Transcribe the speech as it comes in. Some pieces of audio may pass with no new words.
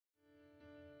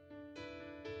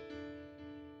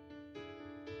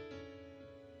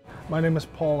My name is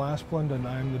Paul Asplund and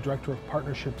I'm the Director of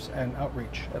Partnerships and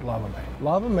Outreach at Lava Mae.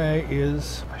 Lava Mae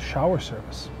is a shower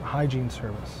service, a hygiene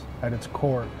service at its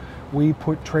core. We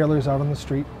put trailers out on the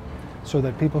street so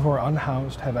that people who are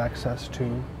unhoused have access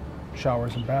to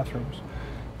showers and bathrooms,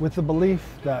 with the belief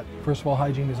that, first of all,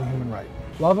 hygiene is a human right.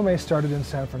 Lava Mae started in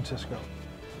San Francisco,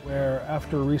 where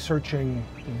after researching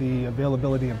the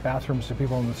availability of bathrooms to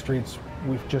people on the streets,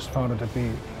 we've just found it to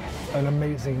be an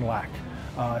amazing lack.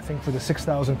 I think for the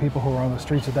 6,000 people who were on the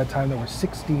streets at that time, there were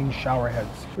 16 shower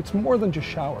heads. It's more than just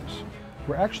showers.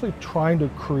 We're actually trying to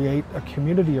create a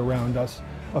community around us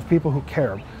of people who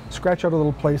care. Scratch out a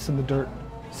little place in the dirt,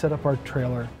 set up our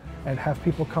trailer, and have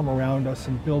people come around us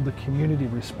and build a community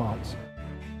response.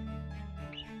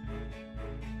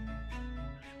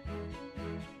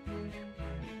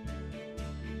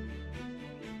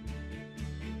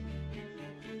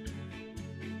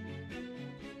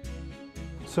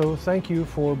 So thank you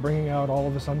for bringing out all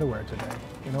of this underwear today.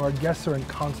 You know, our guests are in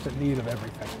constant need of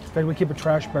everything. In fact, we keep a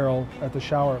trash barrel at the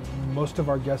shower. Most of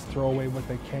our guests throw away what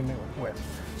they came in with.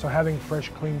 So having fresh,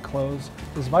 clean clothes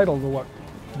is vital to what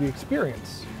we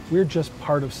experience. We're just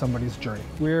part of somebody's journey.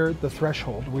 We're the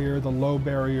threshold. We're the low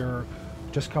barrier,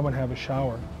 just come and have a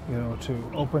shower, you know,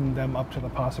 to open them up to the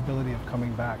possibility of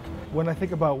coming back. When I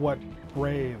think about what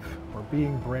brave or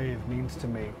being brave means to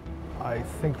me, I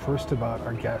think first about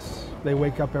our guests. They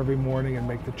wake up every morning and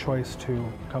make the choice to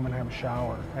come and have a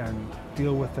shower and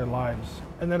deal with their lives.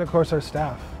 And then of course our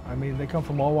staff. I mean, they come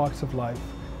from all walks of life.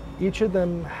 Each of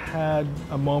them had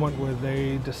a moment where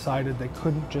they decided they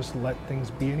couldn't just let things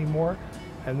be anymore,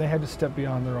 and they had to step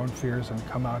beyond their own fears and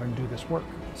come out and do this work.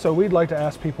 So we'd like to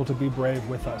ask people to be brave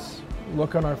with us.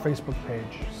 Look on our Facebook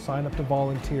page, sign up to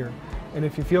volunteer, and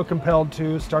if you feel compelled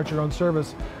to start your own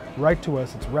service, write to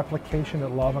us. It's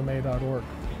replication@lavamae.org.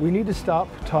 We need to stop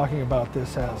talking about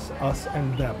this as us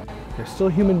and them. They're still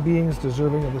human beings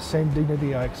deserving of the same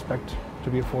dignity I expect to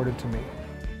be afforded to me.